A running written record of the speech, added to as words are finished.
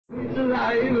It's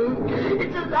alive!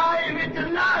 It's alive! It's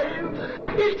alive!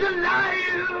 It's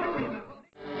alive!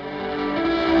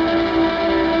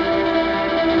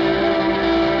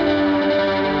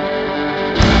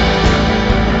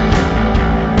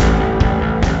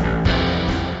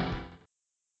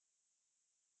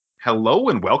 Hello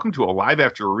and welcome to Alive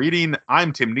After Reading.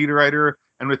 I'm Tim Niederreiter,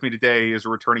 and with me today is a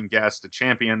returning guest, a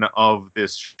champion of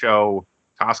this show,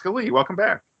 Tosca Lee. Welcome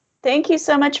back. Thank you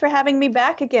so much for having me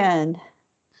back again.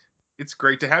 It's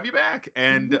great to have you back.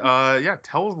 And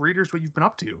tell readers what you've been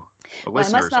up to. The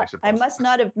listeners, I suppose. I must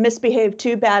not have misbehaved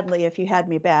too badly if you had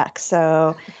me back.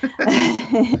 So,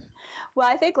 well,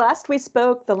 I think last we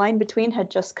spoke, The Line Between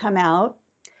had just come out,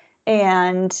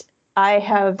 and I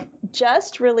have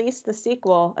just released the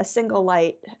sequel, A Single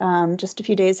Light, just a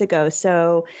few days ago.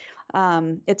 So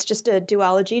it's just a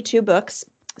duology, 2 books.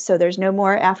 So there's no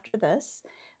more after this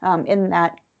in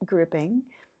that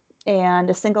grouping. And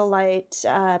A Single Light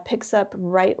picks up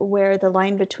right where The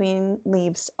Line Between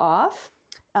leaves off.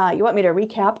 You want me to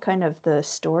recap kind of the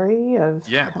story of?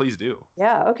 Yeah, please do.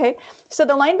 Yeah, okay. So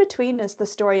The Line Between is the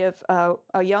story of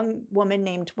a young woman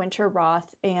named Winter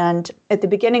Roth. And at the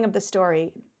beginning of the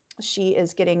story, she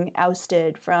is getting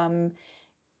ousted from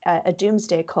a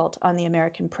doomsday cult on the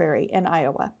American prairie in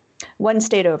Iowa. One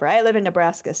state over. I live in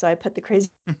Nebraska, so I put the crazy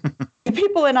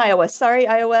people in Iowa. Sorry,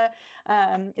 Iowa.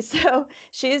 So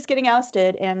she is getting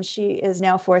ousted, and she is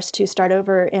now forced to start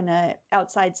over in an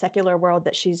outside secular world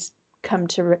that she's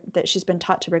been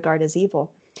taught to regard as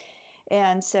evil.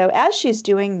 And so as she's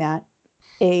doing that,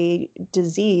 a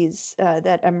disease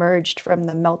that emerged from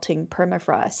the melting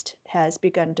permafrost has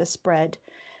begun to spread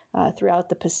throughout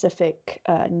the Pacific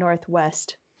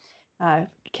Northwest.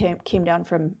 Came down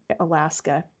from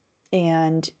Alaska.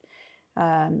 And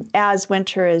as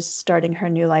Winter is starting her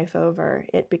new life over,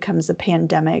 it becomes a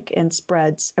pandemic and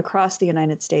spreads across the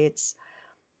United States.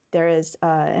 There is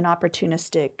an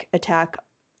opportunistic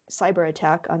cyber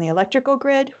attack on the electrical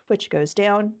grid, which goes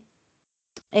down.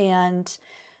 And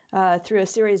through a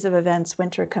series of events,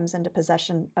 Winter comes into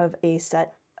possession of a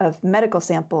set of medical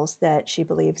samples that she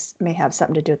believes may have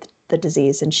something to do with the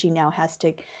disease. And she now has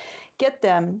to get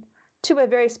them to a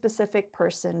very specific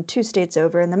person 2 states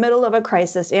over in the middle of a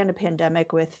crisis and a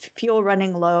pandemic with fuel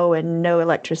running low and no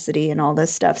electricity and all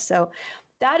this stuff. So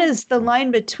that is The Line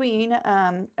Between.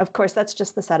 Of course, that's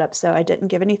just the setup, so I didn't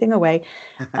give anything away.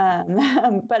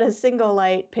 But A Single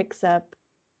Light picks up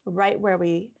right where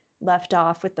we left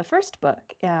off with the first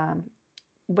book.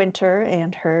 Winter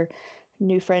and her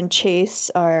new friend Chase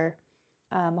are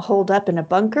holed up in a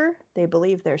bunker. They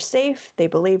believe they're safe. They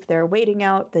believe they're waiting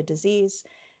out the disease,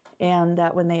 and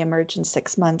that when they emerge in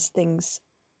 6 months, things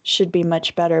should be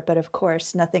much better. But of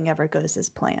course, nothing ever goes as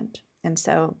planned. And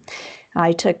so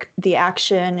I took the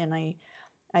action, and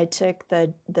I took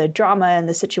the drama and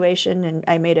the situation, and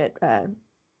I made it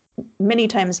many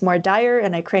times more dire,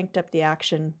 and I cranked up the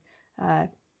action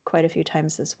quite a few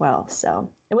times as well.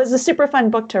 So it was a super fun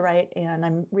book to write, and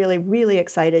I'm really, really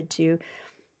excited to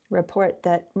report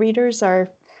that readers are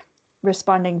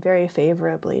responding very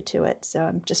favorably to it. So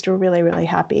I'm just really, really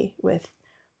happy with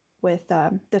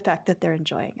the fact that they're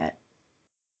enjoying it.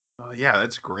 Yeah,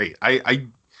 that's great.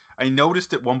 I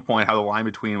noticed at one point how The Line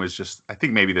Between was just, I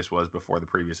think maybe this was before the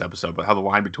previous episode, but how The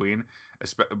Line Between,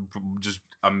 just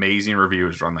amazing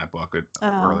reviews on that book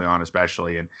early on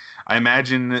especially. And I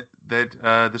imagine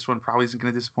that this one probably isn't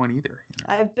going to disappoint either. You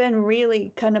know? I've been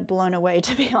really kind of blown away,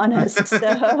 to be honest.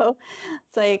 So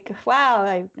it's like, wow,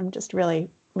 I'm just really,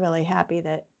 really happy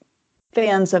that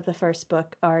fans of the first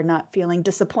book are not feeling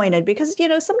disappointed, because,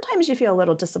 sometimes you feel a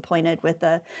little disappointed with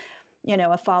a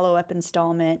follow-up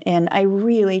installment. And I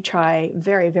really try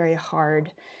very, very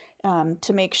hard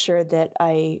to make sure that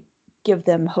I give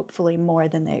them hopefully more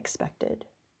than they expected.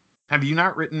 Have you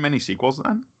not written many sequels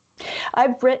then?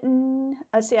 I've written,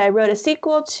 I wrote a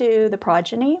sequel to The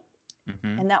Progeny,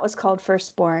 and that was called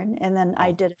Firstborn. And then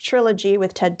I did a trilogy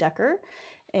with Ted Dekker.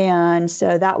 And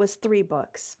so that was 3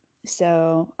 books.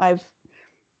 So I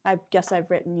guess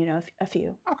I've written, a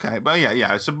few. Okay, but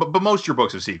yeah. So, but most of your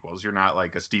books are sequels. You're not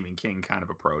like a Stephen King kind of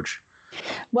approach.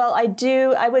 Well,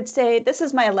 I would say this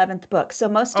is my 11th book. So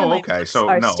most of my books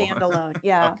are standalone.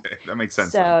 Yeah. Okay, that makes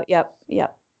sense. So, yep.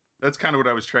 That's kind of what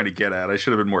I was trying to get at. I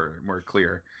should have been more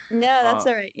clear. No, that's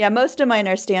all right. Yeah, most of mine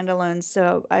are standalone.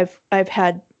 So I've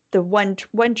had the one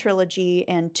trilogy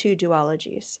and 2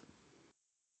 duologies.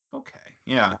 Okay.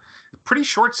 Yeah. Pretty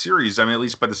short series. I mean, at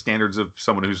least by the standards of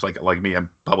someone who's like me, I'm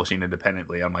publishing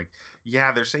independently. I'm like,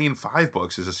 yeah, they're saying 5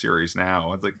 books is a series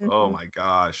now. It's like, oh my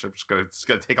gosh, it's gonna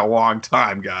take a long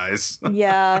time, guys.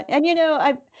 Yeah. And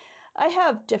I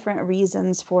have different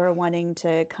reasons for wanting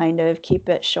to kind of keep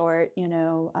it short.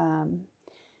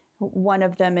 One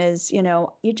of them is,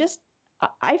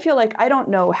 I feel like I don't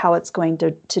know how it's going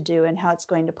to do and how it's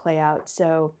going to play out.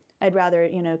 So I'd rather,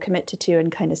 commit to two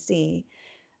and kind of see.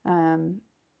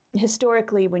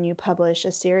 Historically, when you publish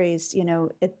a series,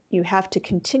 you have to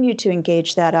continue to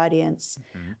engage that audience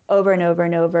over and over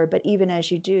and over. But even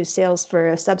as you do, sales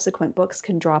for subsequent books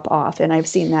can drop off. And I've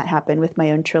seen that happen with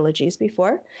my own trilogies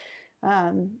before.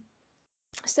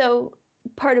 So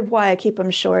part of why I keep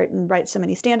them short and write so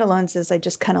many standalones is I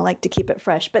just kind of like to keep it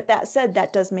fresh. But that said,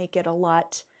 that does make it a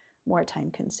lot more time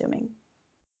consuming.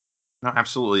 No,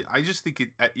 absolutely. I just think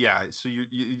it, so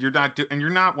you're not, and you're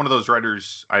not one of those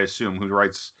writers, I assume, who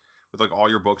writes with like all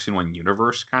your books in one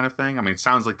universe kind of thing. I mean, it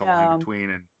sounds like the line between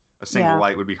and a single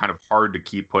light would be kind of hard to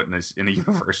keep put in a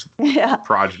universe.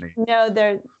 Progeny. No,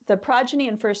 the Progeny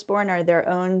and Firstborn are their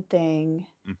own thing.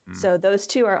 So those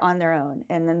two are on their own,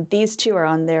 and then these two are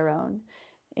on their own,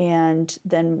 and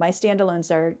then my standalones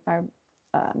are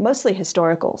mostly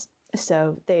historicals,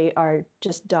 so they are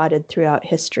just dotted throughout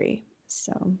history.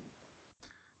 So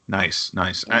nice.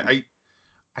 Yeah.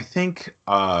 I think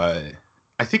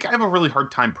I have a really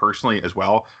hard time personally as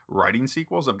well writing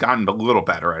sequels. I've gotten a little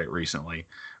better at it recently,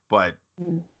 but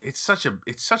it's such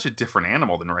a different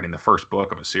animal than writing the first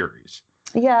book of a series.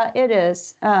 Yeah, it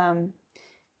is.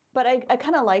 But I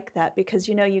kind of like that because,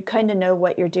 you kind of know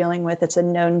what you're dealing with. It's a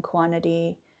known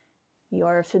quantity.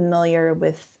 You're familiar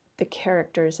with the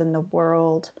characters in the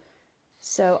world.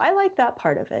 So I like that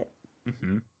part of it.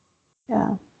 Mm-hmm.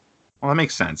 Yeah. Well, that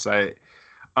makes sense.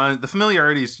 The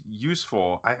familiarity is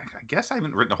useful. I guess I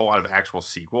haven't written a whole lot of actual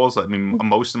sequels. I mean,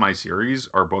 most of my series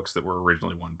are books that were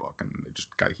originally one book, and they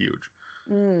just got huge.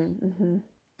 And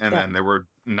then there were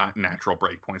not natural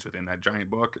breakpoints within that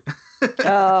giant book.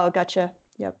 Oh, gotcha.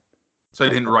 Yep. So I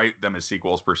didn't write them as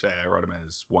sequels per se. I wrote them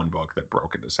as one book that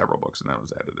broke into several books, and that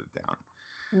was edited down.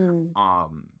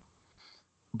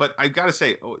 But I got to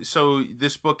say, so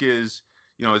this book is...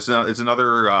 it's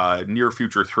another near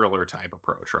future thriller type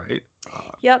approach, right?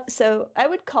 Yep. So I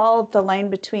would call the line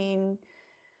between,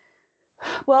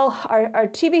 our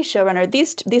TV showrunner,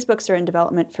 these books are in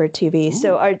development for TV.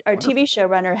 So our TV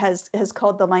showrunner has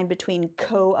called the line between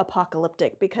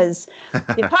co-apocalyptic because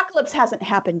the apocalypse hasn't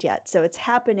happened yet. So it's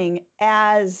happening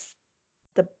as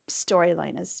the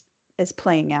storyline is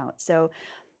playing out. So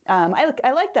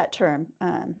I like that term.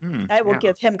 I will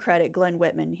give him credit, Glenn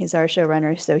Whitman. He's our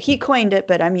showrunner. So he coined it,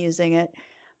 but I'm using it.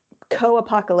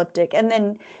 Co-apocalyptic. And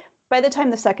then by the time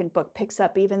the second book picks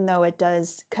up, even though it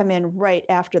does come in right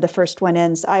after the first one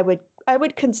ends, I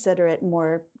would consider it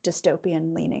more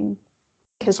dystopian leaning.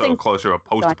 So closer to a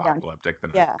post-apocalyptic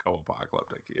than a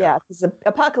co-apocalyptic. Yeah, because the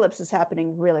apocalypse is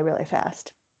happening really, really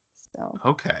fast. So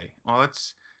okay. Well,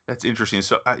 that's interesting.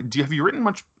 So have you written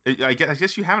much? I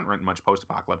guess you haven't written much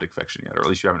post-apocalyptic fiction yet, or at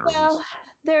least you haven't released. Well,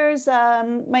 there's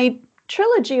my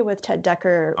trilogy with Ted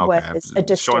Decker was a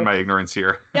dystopian. Showing my ignorance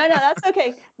here. No, that's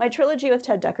okay. My trilogy with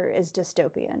Ted Decker is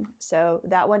dystopian. So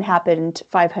that one happened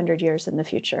 500 years in the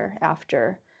future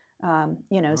after, something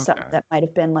that might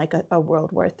have been like a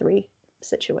World War III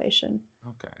situation.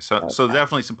 Okay, so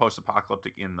definitely some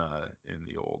post-apocalyptic in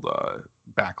the old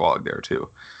backlog there too.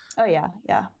 Oh yeah,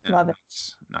 love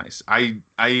it. Nice. A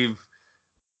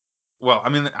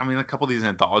couple of these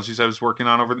anthologies I was working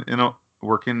on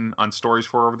working on stories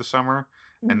for over the summer,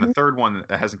 and the third one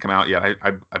that hasn't come out yet.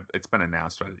 I it's been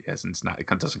announced, but it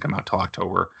doesn't come out till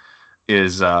October.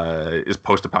 Is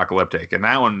post-apocalyptic, and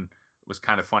that one was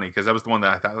kind of funny because that was the one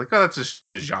that I thought like, oh, that's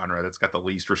a genre that's got the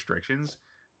least restrictions.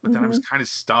 But then I was kind of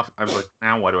stuffed. I was like,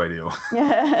 now what do I do?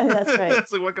 Yeah, that's right.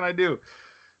 It's like, what can I do?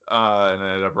 And I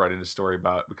ended up writing a story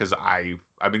because I've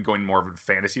been going more of a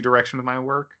fantasy direction with my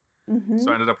work.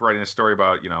 So I ended up writing a story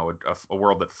about, a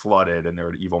world that flooded and there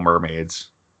were evil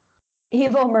mermaids.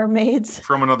 Evil mermaids.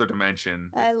 From another dimension.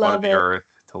 I love the earth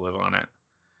to live on it.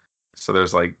 So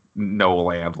there's like no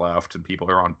land left and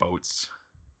people are on boats.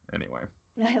 Anyway.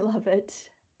 I love it.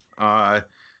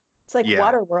 It's like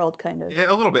Waterworld, kind of. Yeah,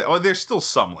 a little bit. Oh, there's still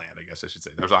some land, I guess I should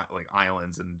say. There's like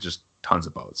islands and just tons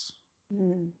of boats.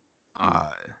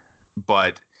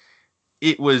 But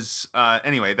it was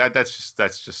anyway. That's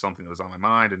just something that was on my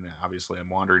mind, and obviously I'm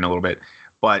wandering a little bit.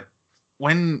 But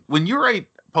when you write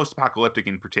post-apocalyptic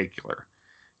in particular,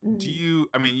 do you?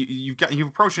 I mean, you've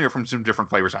approached it from some different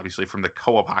flavors, obviously, from the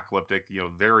co-apocalyptic,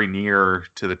 very near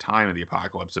to the time of the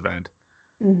apocalypse event,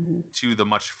 to the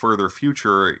much further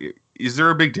future. Is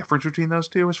there a big difference between those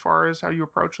two as far as how you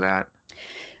approach that?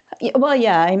 Well,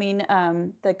 yeah. I mean,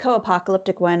 the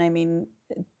co-apocalyptic one, I mean,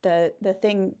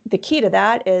 the key to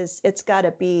that is it's got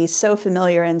to be so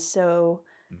familiar and so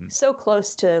so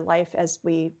close to life as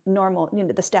we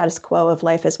the status quo of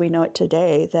life as we know it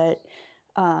today, that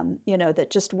that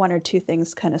just one or two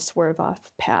things kind of swerve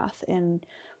off path, and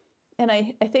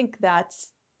I think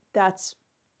that's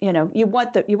you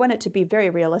want it to be very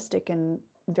realistic and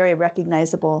very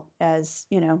recognizable as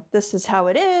this is how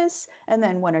it is, and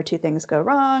then one or two things go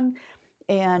wrong,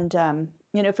 and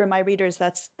for my readers,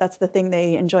 that's the thing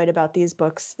they enjoyed about these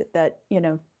books,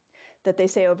 that they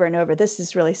say over and over, this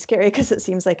is really scary because it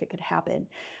seems like it could happen.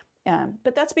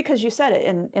 But that's because you said it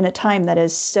in a time that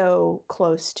is so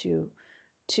close to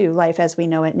life as we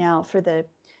know it now. For the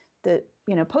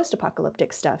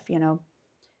post-apocalyptic stuff,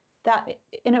 that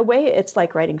in a way it's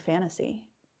like writing fantasy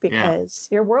because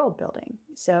you're world building.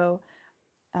 So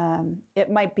it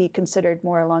might be considered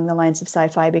more along the lines of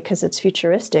sci-fi because it's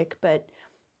futuristic, but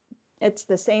it's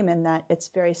the same in that it's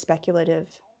very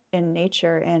speculative in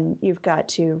nature, and you've got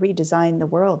to redesign the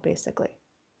world basically.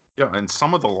 Yeah, and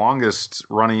some of the largest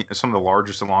and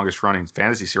longest running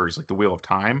fantasy series, like The Wheel of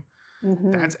Time,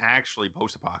 that's actually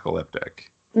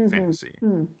post-apocalyptic fantasy.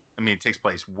 I mean, it takes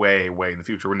place way, way in the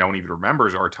future when no one even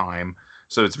remembers our time.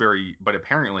 So it's but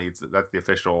apparently that's the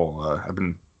official. I've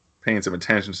been paying some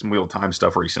attention to some Wheel of Time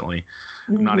stuff recently.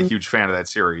 I'm not a huge fan of that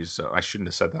series, so I shouldn't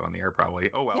have said that on the air.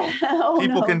 Probably. Oh well.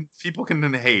 People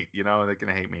can hate. They can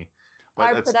hate me.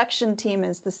 But our production team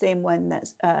is the same one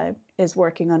that is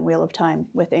working on Wheel of Time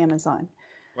with Amazon.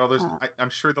 Well, I'm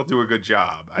sure they'll do a good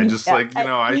job. I just I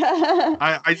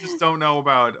just don't know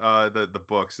about the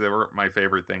books. They were my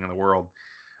favorite thing in the world.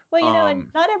 Well,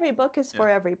 and not every book is for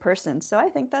every person, so I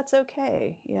think that's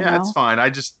okay. It's fine. I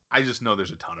just know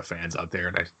there's a ton of fans out there,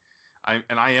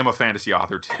 and I am a fantasy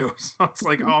author too. So it's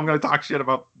like, I'm going to talk shit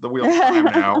about the Wheel of Time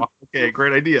now. Okay,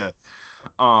 great idea.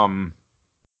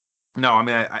 No, I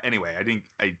mean, anyway,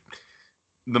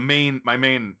 my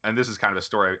main, and this is kind of a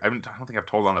story I don't think I've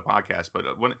told on the podcast,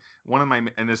 but one of my,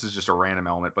 and this is just a random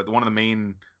element, but one of the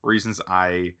main reasons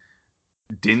I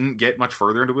didn't get much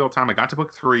further into Wheel of Time, I got to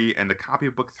book 3, and the copy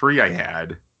of book 3 I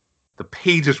had, the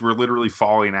pages were literally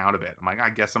falling out of it. I'm like, I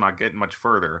guess I'm not getting much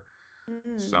further.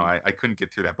 So I couldn't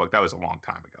get through that book. That was a long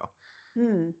time ago.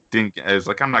 I was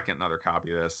like, I'm not getting another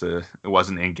copy of this. It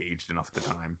wasn't engaged enough at the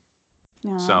time.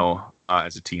 So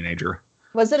as a teenager.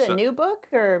 Was it a new book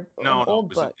or an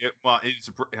old book?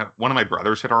 One of my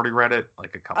brothers had already read it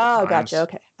like a couple times. Oh, gotcha.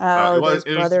 Okay.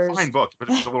 It was a fine book, but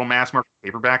it was a little mass market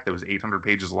paperback that was 800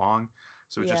 pages long,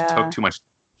 so it just took too much.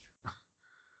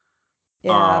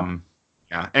 Yeah.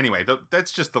 Anyway,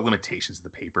 that's just the limitations of the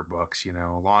paper books.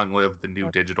 Long live the new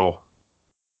digital.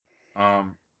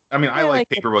 I mean, I like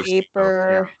paper books.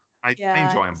 I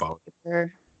enjoy them both.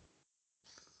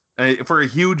 For a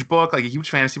huge book, like a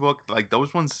huge fantasy book, like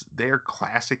those ones, they're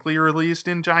classically released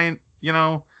in giant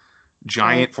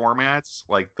formats,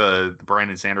 like the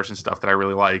Brandon Sanderson stuff that I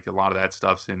really like. A lot of that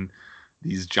stuff's in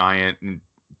these giant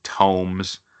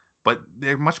tomes, but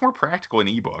they're much more practical in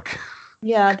ebook.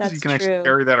 Yeah, that's true. You can actually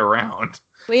carry that around.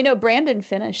 Well, Brandon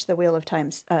finished the Wheel of Time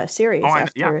series. I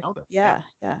know that. Yeah.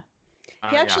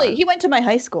 He went to my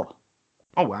high school.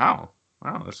 Oh, wow.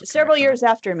 Wow, that's several years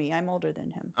after me. I'm older than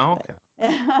him. Oh, okay.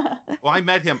 Well, I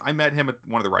met him at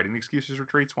one of the writing excuses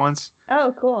retreats once.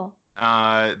 Oh, cool.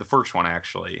 The first one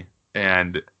actually,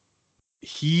 and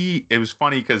it was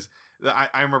funny because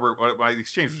I remember my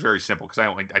exchange was very simple because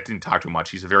I didn't talk to him much.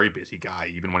 He's a very busy guy,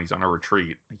 even when he's on a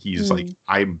retreat. He's like,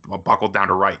 I'm buckled down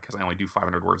to write because I only do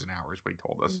 500 words an hour is what he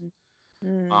told us.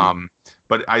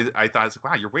 But I thought, it's like,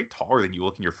 wow, you're way taller than you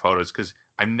look in your photos, because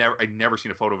I'd never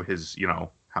seen a photo of his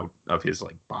of his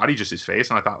like body, just his face,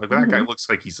 and I thought, like, that guy looks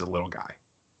like he's a little guy.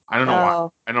 I don't know why.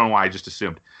 I don't know why. I just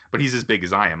assumed, but he's as big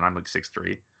as I am, and I'm like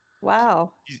 6'3".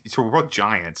 Wow. So we're both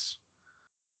giants.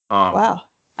 Wow.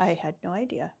 I had no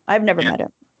idea. I've never met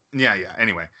him. Yeah.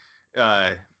 Anyway,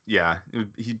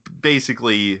 he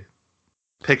basically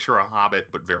picture a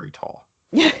hobbit, but very tall.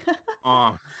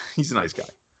 He's a nice guy.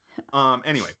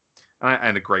 Anyway,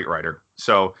 and a great writer.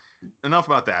 So enough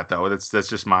about that, though. That's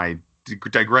just my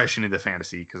digression into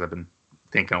fantasy, because I've been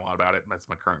thinking a lot about it. That's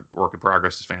my current work in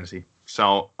progress, is fantasy.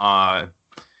 So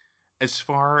as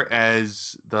far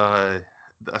as a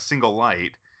single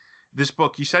light, this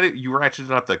book, you said you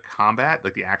ratcheted up the combat,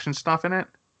 like the action stuff in it,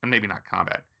 and maybe not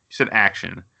combat. You said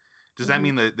action. Does that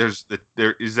mean that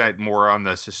is that more on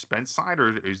the suspense side,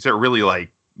 or is there really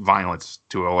like violence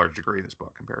to a large degree in this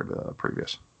book compared to the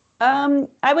previous?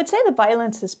 I would say the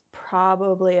violence is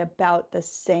probably about the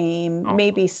same,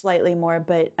 maybe slightly more,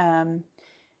 but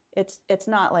it's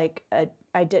not like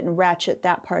I didn't ratchet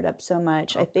that part up so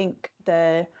much. I think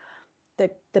the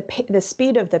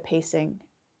speed of the pacing,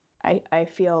 I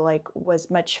feel like, was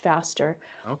much faster.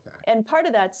 Okay. And part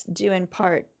of that's due in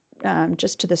part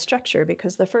just to the structure,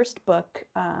 because the first book,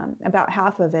 about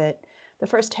half of it, the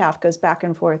first half goes back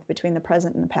and forth between the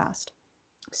present and the past.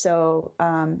 So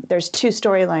there's two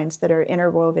storylines that are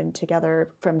interwoven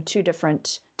together from two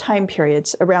different time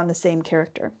periods around the same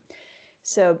character.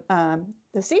 So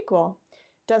the sequel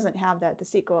doesn't have that. The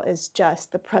sequel is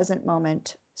just the present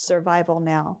moment, survival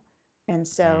now. And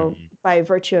so by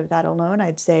virtue of that alone,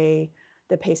 I'd say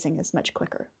the pacing is much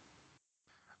quicker.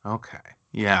 Okay.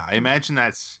 Yeah, I imagine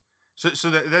that's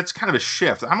that's kind of a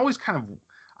shift.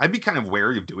 I'd be kind of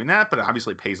wary of doing that, but it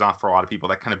obviously pays off for a lot of people,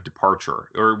 that kind of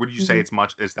departure. Or would you say it's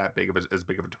that big of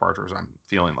a departure as I'm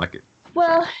feeling like it?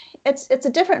 Well, it's a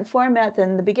different format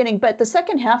than the beginning, but the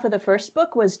second half of the first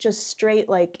book was just straight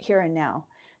like here and now.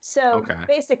 So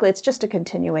basically it's just a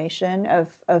continuation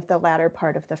of the latter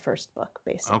part of the first book,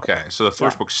 basically. Okay. So the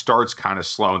first book starts kind of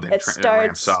slow and then it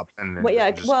ramps up, and then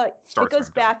it goes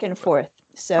back and forth.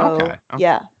 So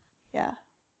yeah.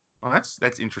 Well,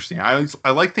 that's interesting.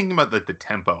 I like thinking about the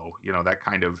tempo, that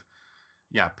kind of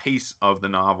pace of the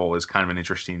novel is kind of an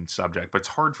interesting subject, but it's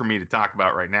hard for me to talk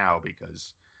about right now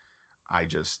because I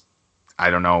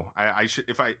don't know. I should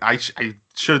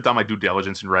have done my due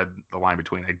diligence and read The Line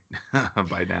Between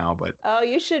by now, but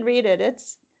you should read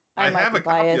it. I have a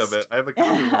copy of it. I have a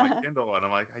copy of my Kindle, and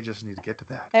I'm like, I just need to get to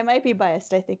that. I might be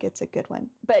biased. I think it's a good one,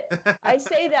 but I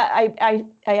say that I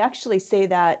actually say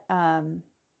that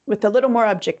with a little more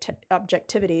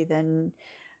objectivity than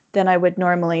I would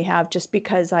normally have, just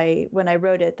because when I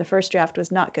wrote it, the first draft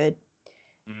was not good,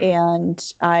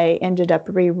 and I ended up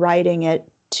rewriting it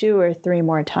 2 or 3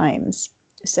 more times.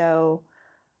 So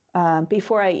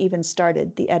before I even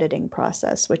started the editing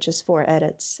process, which is 4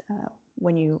 edits.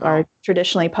 When you are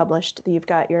traditionally published, you've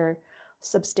got your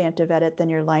substantive edit, then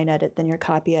your line edit, then your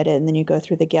copy edit, and then you go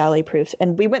through the galley proof.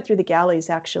 And we went through the galleys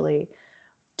actually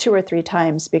 2 or 3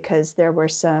 times because there were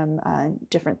some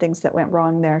different things that went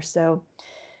wrong there. So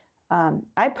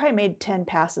I probably made 10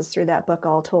 passes through that book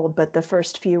all told, but the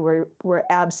first few were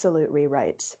absolute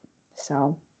rewrites.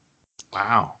 So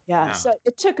wow. Yeah. So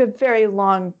it took a very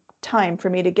long time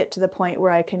for me to get to the point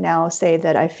where I can now say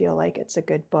that I feel like it's a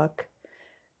good book.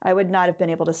 I would not have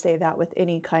been able to say that with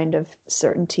any kind of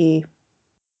certainty,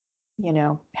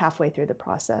 halfway through the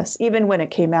process. Even when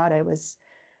it came out, I was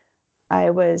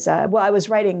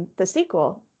writing the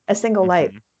sequel, A Single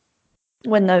Light.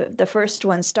 When the first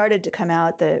one started to come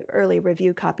out, the early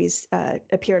review copies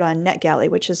appeared on NetGalley,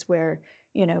 which is where,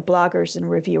 bloggers and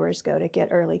reviewers go to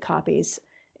get early copies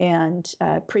and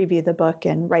preview the book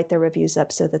and write their reviews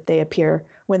up so that they appear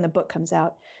when the book comes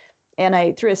out.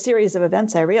 And through a series of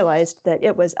events, I realized that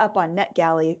it was up on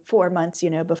NetGalley 4 months,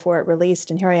 before it released.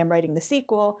 And here I am writing the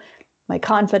sequel. My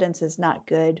confidence is not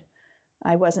good.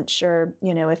 I wasn't sure,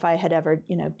 if I had ever,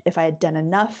 if I had done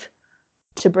enough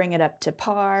to bring it up to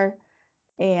par.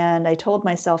 And I told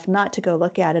myself not to go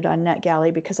look at it on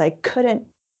NetGalley because I couldn't.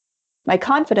 My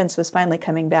confidence was finally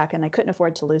coming back, and I couldn't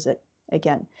afford to lose it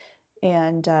again.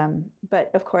 And, but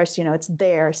of course, it's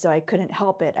there, so I couldn't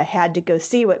help it. I had to go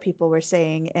see what people were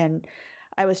saying. And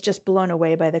I was just blown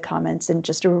away by the comments and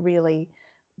just really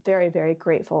very, very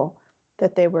grateful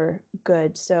that they were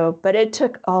good. So, but it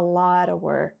took a lot of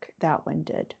work. That one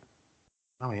did.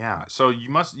 Oh yeah. So you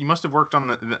must have worked on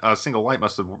the Single Light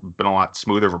must have been a lot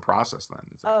smoother of a process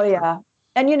then. Oh yeah.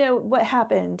 And what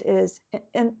happened is,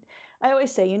 and I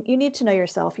always say, you need to know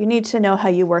yourself. You need to know how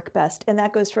you work best. And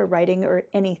that goes for writing or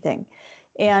anything.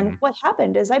 And what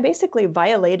happened is I basically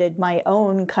violated my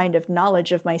own kind of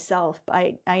knowledge of myself.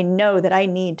 I know that I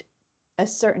need a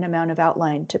certain amount of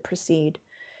outline to proceed.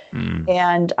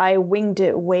 And I winged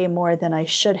it way more than I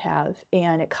should have.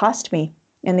 And it cost me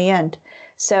in the end.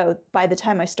 So by the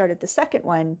time I started the second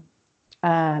one,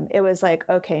 it was like,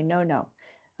 okay, no.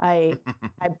 I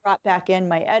brought back in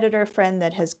my editor friend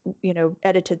that has,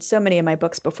 edited so many of my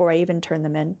books before I even turned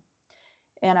them in.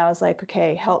 And I was like,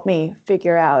 okay, help me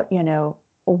figure out,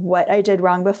 what I did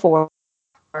wrong before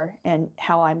and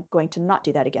how I'm going to not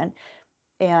do that again.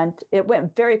 And it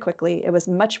went very quickly. It was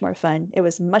much more fun. It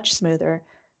was much smoother.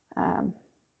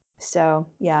 So,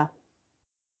 yeah.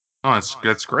 Oh,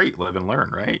 that's great. Live and learn,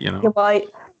 right? Well,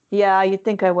 you'd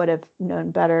think I would have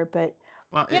known better, but.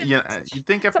 Well, you'd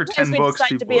think after 10 books,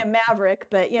 people to be a maverick,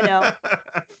 but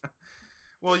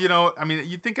Well,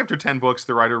 you'd think after 10 books,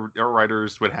 the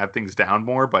writers would have things down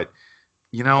more, but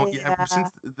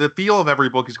since the feel of every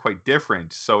book is quite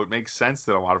different, so it makes sense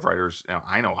that a lot of writers.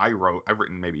 I've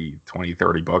written maybe 20,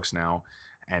 30 books now,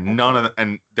 and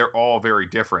and they're all very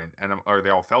different, or they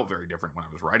all felt very different when I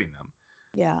was writing them.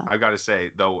 Yeah, I've got to say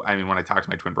though, when I talked to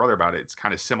my twin brother about it, it's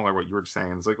kind of similar what you were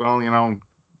saying. It's like, well,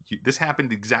 this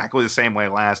happened exactly the same way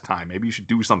last time. Maybe you should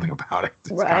do something about it.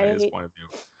 It's kind of his point of view.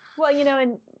 Well,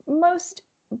 in most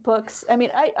books, I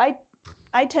mean,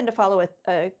 I tend to follow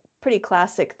a pretty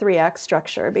classic 3-act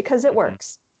structure because it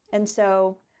works. And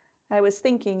so I was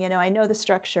thinking, I know the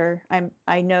structure.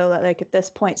 I know that like at this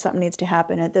point something needs to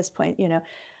happen at this point,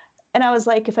 And I was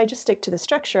like, if I just stick to the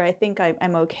structure, I think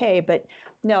I'm okay. But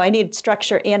no, I need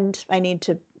structure and I need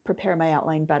to prepare my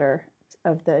outline better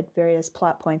of the various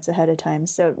plot points ahead of time.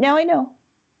 So now I know.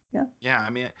 Yeah. Yeah, I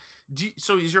mean,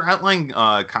 so is your outline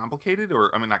complicated,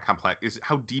 or I mean, not complex?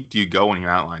 How deep do you go when you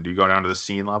outline? Do you go down to the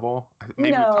scene level?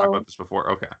 Maybe we've talked about this before.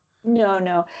 Okay.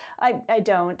 No, I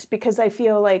don't, because I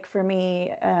feel like for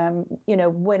me,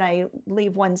 when I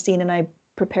leave one scene and I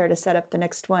prepare to set up the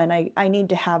next one, I need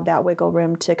to have that wiggle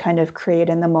room to kind of create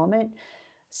in the moment.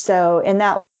 So in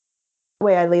that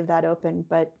way, I leave that open.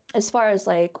 But as far as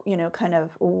like, kind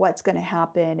of what's going to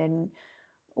happen and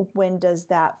when does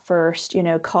that first,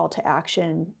 call to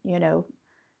action,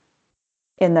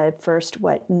 in the first,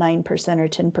 9% or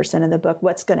 10% of the book,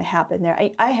 what's going to happen there?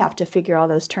 I have to figure all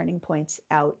those turning points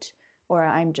out or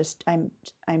I'm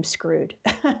screwed.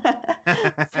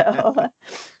 So,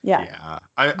 yeah.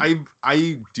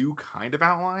 I do kind of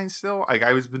outline still. Like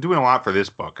I've been doing a lot for this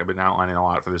book. I've been outlining a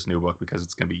lot for this new book because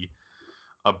it's going to be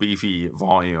a beefy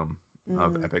volume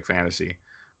of epic fantasy.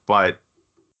 But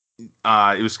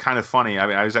it was kind of funny. I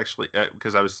mean, I was actually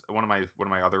because I was one of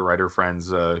my other writer friends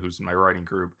who's in my writing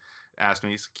group asked me,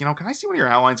 he's like, can I see one of your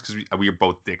outlines? Because we are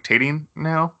both dictating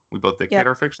now. We both dictate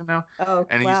our fiction now. Oh,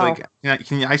 and wow. He's like,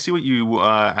 can I see what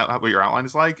your outline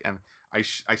is like? And I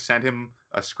sent him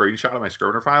a screenshot of my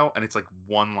Scrivener file, and it's like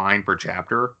one line per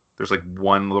chapter. There's like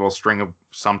one little string of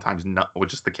sometimes with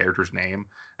just the character's name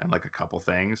and like a couple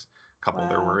things, a couple of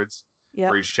their words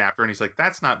for each chapter. And he's like,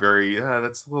 that's not very.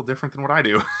 That's a little different than what I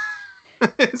do.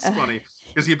 It's funny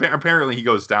because apparently he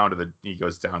goes down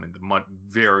into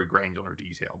very granular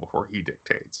detail before he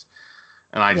dictates,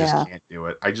 and I just can't do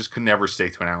it. I just could never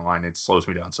stick to an outline. It slows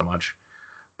me down so much.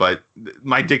 But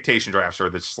my dictation drafts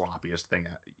are the sloppiest thing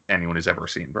anyone has ever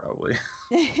seen, probably.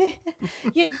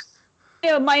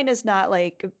 Mine is not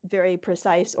like very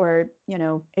precise or,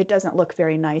 it doesn't look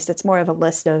very nice. It's more of a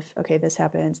list of, okay, this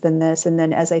happens, then this. And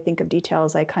then as I think of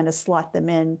details, I kind of slot them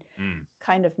in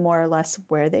kind of more or less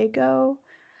where they go.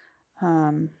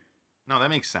 No, that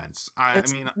makes sense. I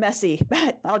mean, messy,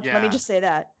 but let me just say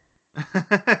that.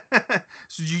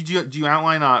 So do you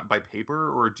outline by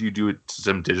paper or do you do it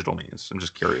some digital means? I'm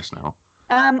just curious now.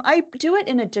 I do it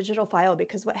in a digital file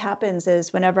because what happens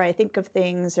is whenever I think of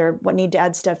things or need to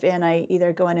add stuff in, I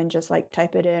either go in and just like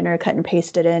type it in or cut and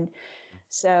paste it in.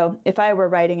 So if I were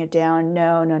writing it down,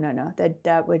 no,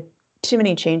 that would too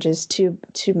many changes, too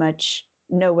much,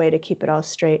 no way to keep it all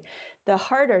straight. The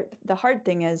hard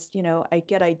thing is, I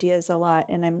get ideas a lot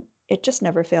and it just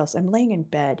never fails. I'm laying in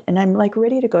bed and I'm like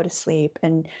ready to go to sleep.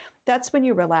 And that's when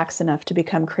you relax enough to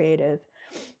become creative.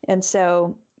 And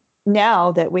so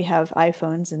now that we have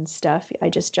iPhones and stuff, I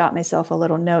just jot myself a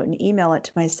little note and email it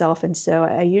to myself. And so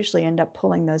I usually end up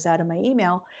pulling those out of my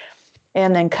email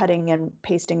and then cutting and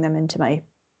pasting them into my,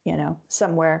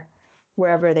 somewhere,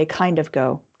 wherever they kind of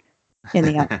go in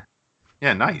the app.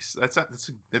 Yeah, nice.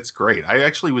 That's great. I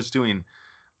actually was doing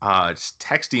just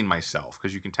texting myself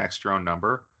because you can text your own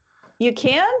number. You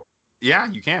can?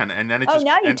 Yeah, you can, and then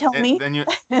now you tell me. Then you,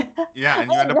 and you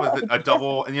end up with a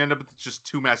double, and you end up with just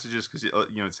two messages because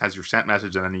it has your sent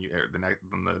message, and then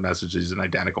the message is an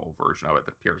identical version of it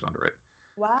that appears under it.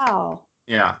 Wow.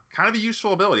 Yeah, kind of a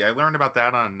useful ability. I learned about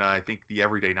that on I think the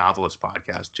Everyday Novelist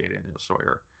podcast. J. Daniel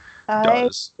Sawyer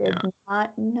does. I did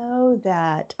not know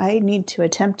that. I need to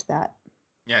attempt that.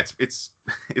 Yeah, it's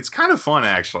kind of fun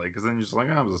actually because then you're just like,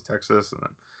 I'll just text this, and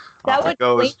then that would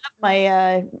clean up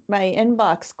my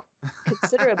inbox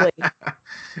considerably.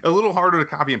 A little harder to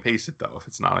copy and paste it though if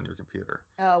it's not on your computer.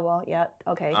 Oh well, yeah,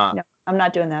 okay. No, I'm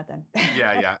not doing that then.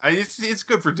 yeah. It's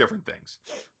good for different things.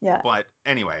 Yeah. But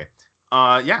anyway,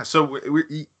 So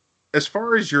as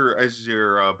far as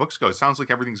your books go, it sounds like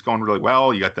everything's going really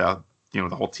well. You got the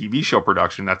the whole TV show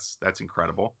production. That's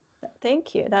incredible.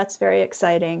 Thank you. That's very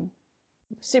exciting.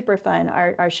 Super fun.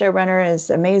 Our showrunner is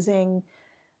amazing.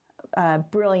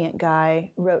 Brilliant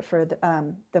guy. Wrote for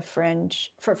the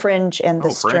Fringe and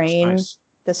the Strain. Nice.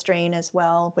 The Strain as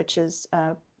well, which is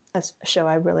a show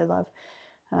I really love.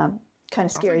 Kind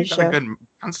of scary show.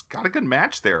 Got a good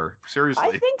match there. Seriously,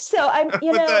 I think so.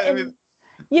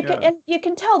 You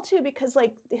can tell too because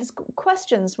like his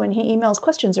questions when he emails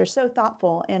questions are so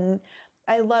thoughtful, and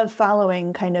I love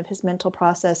following kind of his mental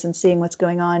process and seeing what's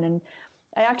going on. And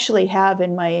I actually have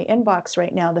in my inbox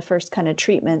right now the first kind of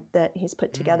treatment that he's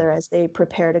put together as they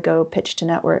prepare to go pitch to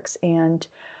networks, and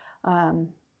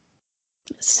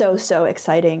so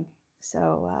exciting.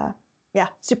 So Yeah,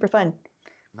 super fun.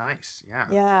 Nice.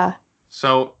 Yeah. Yeah.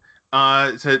 So,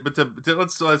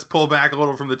 let's pull back a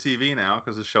little from the TV now,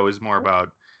 because the show is more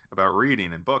about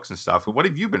reading and books and stuff. What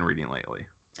have you been reading lately?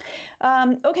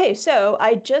 Okay, so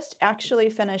I just actually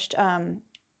finished,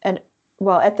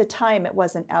 well, at the time it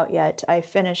wasn't out yet. I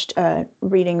finished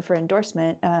reading for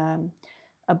endorsement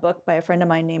a book by a friend of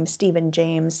mine named Stephen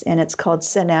James, and it's called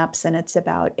Synapse, and it's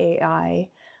about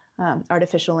AI,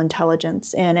 artificial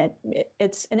intelligence. And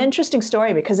it's an interesting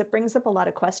story because it brings up a lot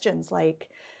of questions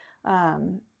like,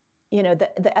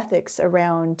 the ethics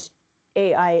around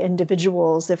AI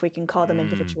individuals, if we can call them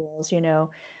individuals,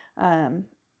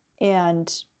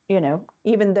 and,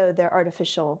 even though they're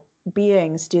artificial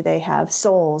beings, do they have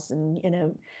souls?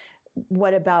 And,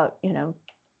 what about,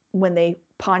 when they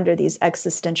ponder these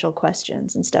existential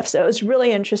questions and stuff. So it was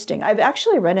really interesting. I've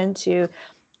actually run into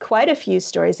quite a few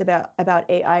stories about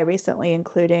AI recently,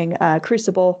 including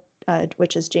Crucible,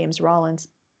 which is James Rollins.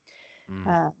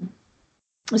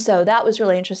 So that was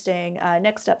really interesting.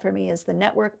 Next up for me is The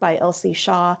Network by Elsie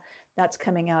Shaw. That's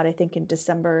coming out, I think, in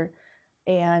December.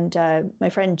 And my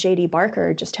friend J.D.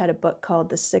 Barker just had a book called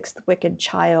The Sixth Wicked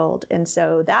Child. And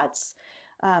so that's,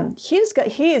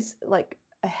 he's like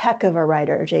a heck of a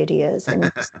writer, J.D. is.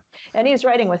 And he's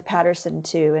writing with Patterson,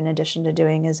 too, in addition to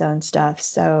doing his own stuff.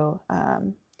 So,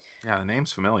 yeah, the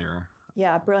name's familiar.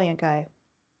 Yeah, brilliant guy.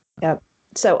 Yep.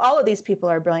 So all of these people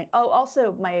are brilliant. Oh,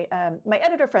 also my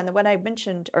editor friend, the one I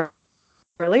mentioned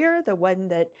earlier, the one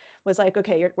that was like,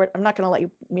 okay, I'm not going to let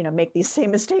you, make these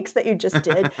same mistakes that you just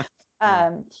did.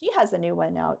 He has a new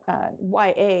one out,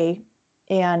 YA,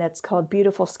 and it's called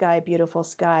Beautiful Sky, Beautiful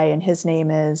Sky, and his name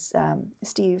is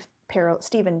Stephen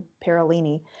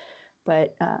Parolini.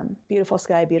 But Beautiful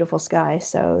Sky, Beautiful Sky.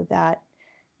 So that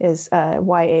is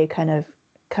YA kind of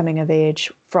coming of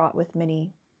age, fraught with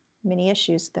many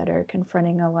issues that are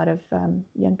confronting a lot of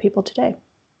young people today.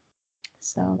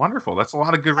 So wonderful. That's a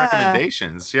lot of good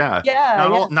recommendations. Yeah.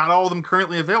 Not all of them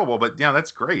currently available, but yeah,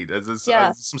 that's great. It's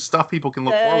some stuff people can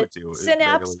look forward to.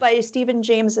 Synapse by Stephen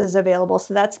James is available.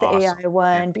 So that's the awesome. AI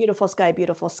one. Yeah.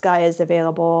 Beautiful Sky is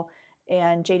available.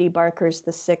 And J.D. Barker's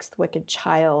The Sixth Wicked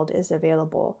Child is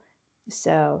available.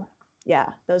 So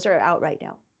yeah, those are out right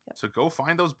now. Yep. So go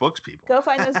find those books, people. Go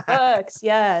find those books.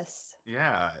 Yes.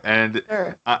 Yeah. And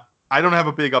sure. I don't have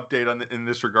a big update in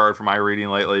this regard for my reading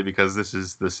lately, because this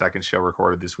is the second show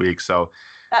recorded this week. So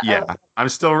yeah, I'm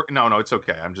still, no, it's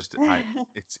okay. I'm just,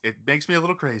 it makes me a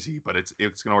little crazy, but it's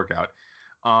going to work out.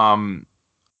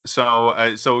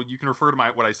 So you can refer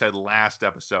to what I said last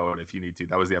episode if you need to.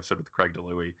 That was the episode with Craig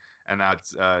DeLuey, and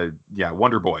that's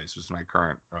Wonder Boys was my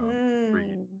current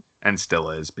read, and still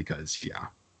is, because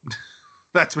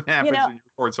that's what happens when you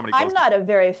record somebody. I'm not a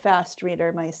very fast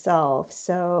reader myself,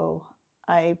 so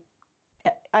I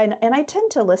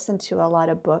tend to listen to a lot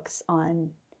of books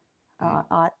on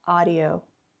audio.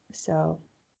 So.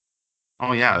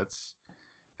 Oh yeah,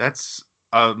 that's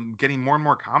getting more and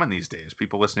more common these days.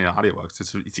 People listening to audiobooks.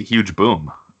 It's a huge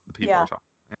boom. The people are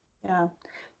talking. Yeah.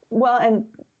 Well,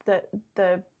 and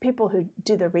the people who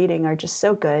do the reading are just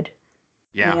so good.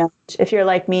 Yeah. And if you're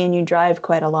like me and you drive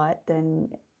quite a lot,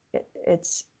 then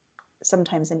it's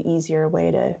sometimes an easier way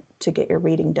to get your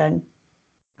reading done.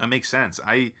 That makes sense.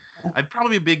 I'd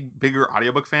probably be a bigger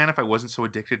audiobook fan if I wasn't so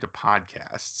addicted to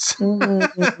podcasts.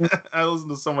 Mm-hmm. I listen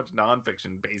to so much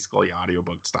nonfiction, basically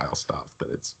audiobook style stuff, that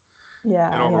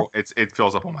it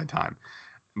fills up all my time.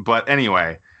 But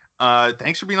anyway,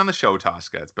 thanks for being on the show,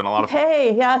 Tosca. It's been a lot of fun.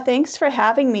 Hey, thanks for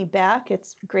having me back.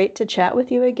 It's great to chat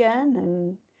with you again.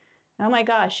 And oh my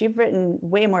gosh, you've written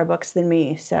way more books than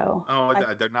me. So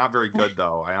they're not very good,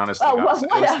 though. I honestly,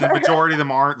 the majority of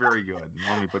them aren't very good.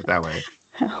 Let me put it that way.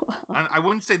 Well. I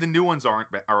wouldn't say the new ones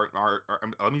aren't. Let me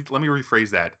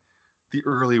rephrase that. The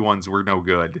early ones were no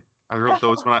good. I wrote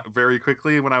those very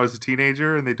quickly when I was a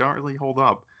teenager, and they don't really hold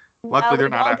up. Luckily, they're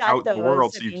not out in the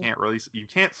world, so you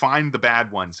can't find the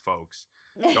bad ones, folks.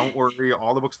 Don't worry,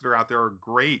 all the books that are out there are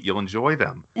great. You'll enjoy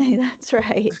them. That's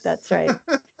right.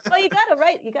 Well, you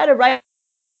gotta write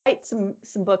some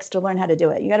books to learn how to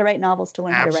do it. You gotta write novels to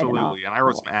learn how to write a novel. Absolutely, and I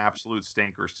wrote some absolute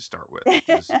stinkers to start with.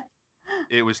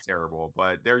 It was terrible,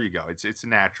 but there you go. It's a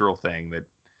natural thing that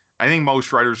I think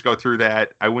most writers go through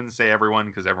that. I wouldn't say everyone,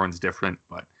 because everyone's different,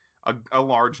 but a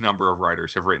large number of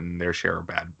writers have written their share of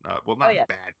bad.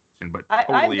 Bad, but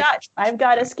totally. I've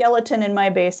got a skeleton in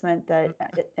my basement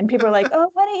and people are like,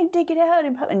 "Oh, why don't you dig it out?"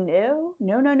 And no,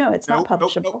 it's not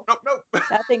publishable. No.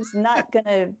 That thing's not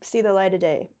gonna see the light of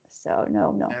day. So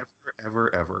no.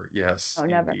 Ever. Yes, oh,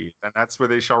 never. Indeed. And that's where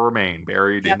they shall remain,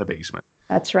 buried in the basement.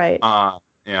 That's right.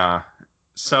 Yeah.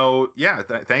 So,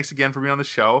 thanks again for being on the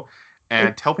show.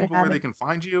 And tell people where they can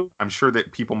find you. I'm sure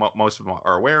that people, most of them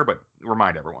are aware, but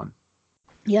remind everyone.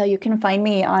 Yeah, you can find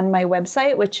me on my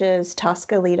website, which is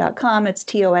toscalee.com. It's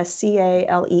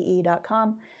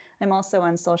TOSCALEE.com. I'm also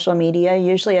on social media,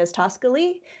 usually as Tosca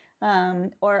Lee,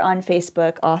 or on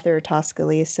Facebook, author Tosca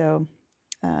Lee. So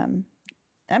I'm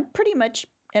pretty much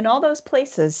in all those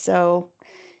places. So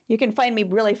you can find me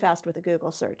really fast with a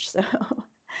Google search. So.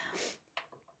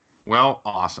 Well,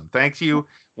 awesome. Thank you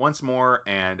once more.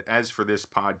 And as for this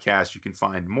podcast, you can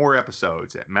find more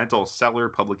episodes at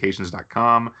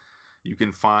mentalcellarpublications.com. You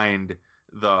can find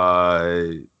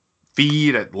the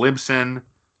feed at Libsyn.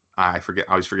 I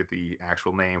always forget the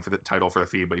actual name for the title for the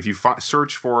feed, but if you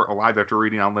search for Alive After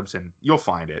Reading on Libsyn, you'll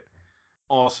find it.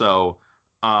 Also,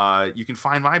 you can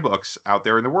find my books out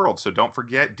there in the world. So don't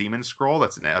forget Demon Scroll.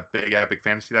 That's a big epic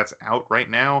fantasy that's out right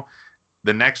now.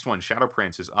 The next one, Shadow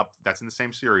Prince, is up. That's in the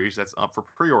same series. That's up for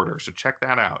pre-order. So check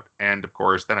that out. And of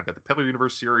course, then I've got the Pillar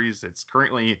Universe series. It's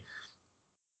currently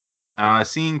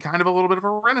seeing kind of a little bit of a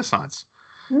renaissance.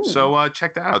 So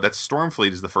check that out. That's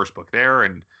Stormfleet is the first book there,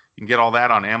 and you can get all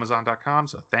that on Amazon.com.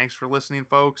 So thanks for listening,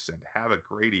 folks, and have a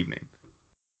great evening.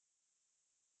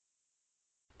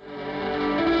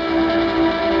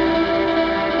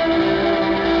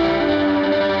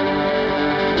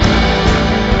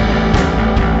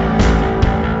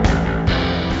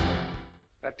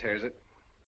 That tears it.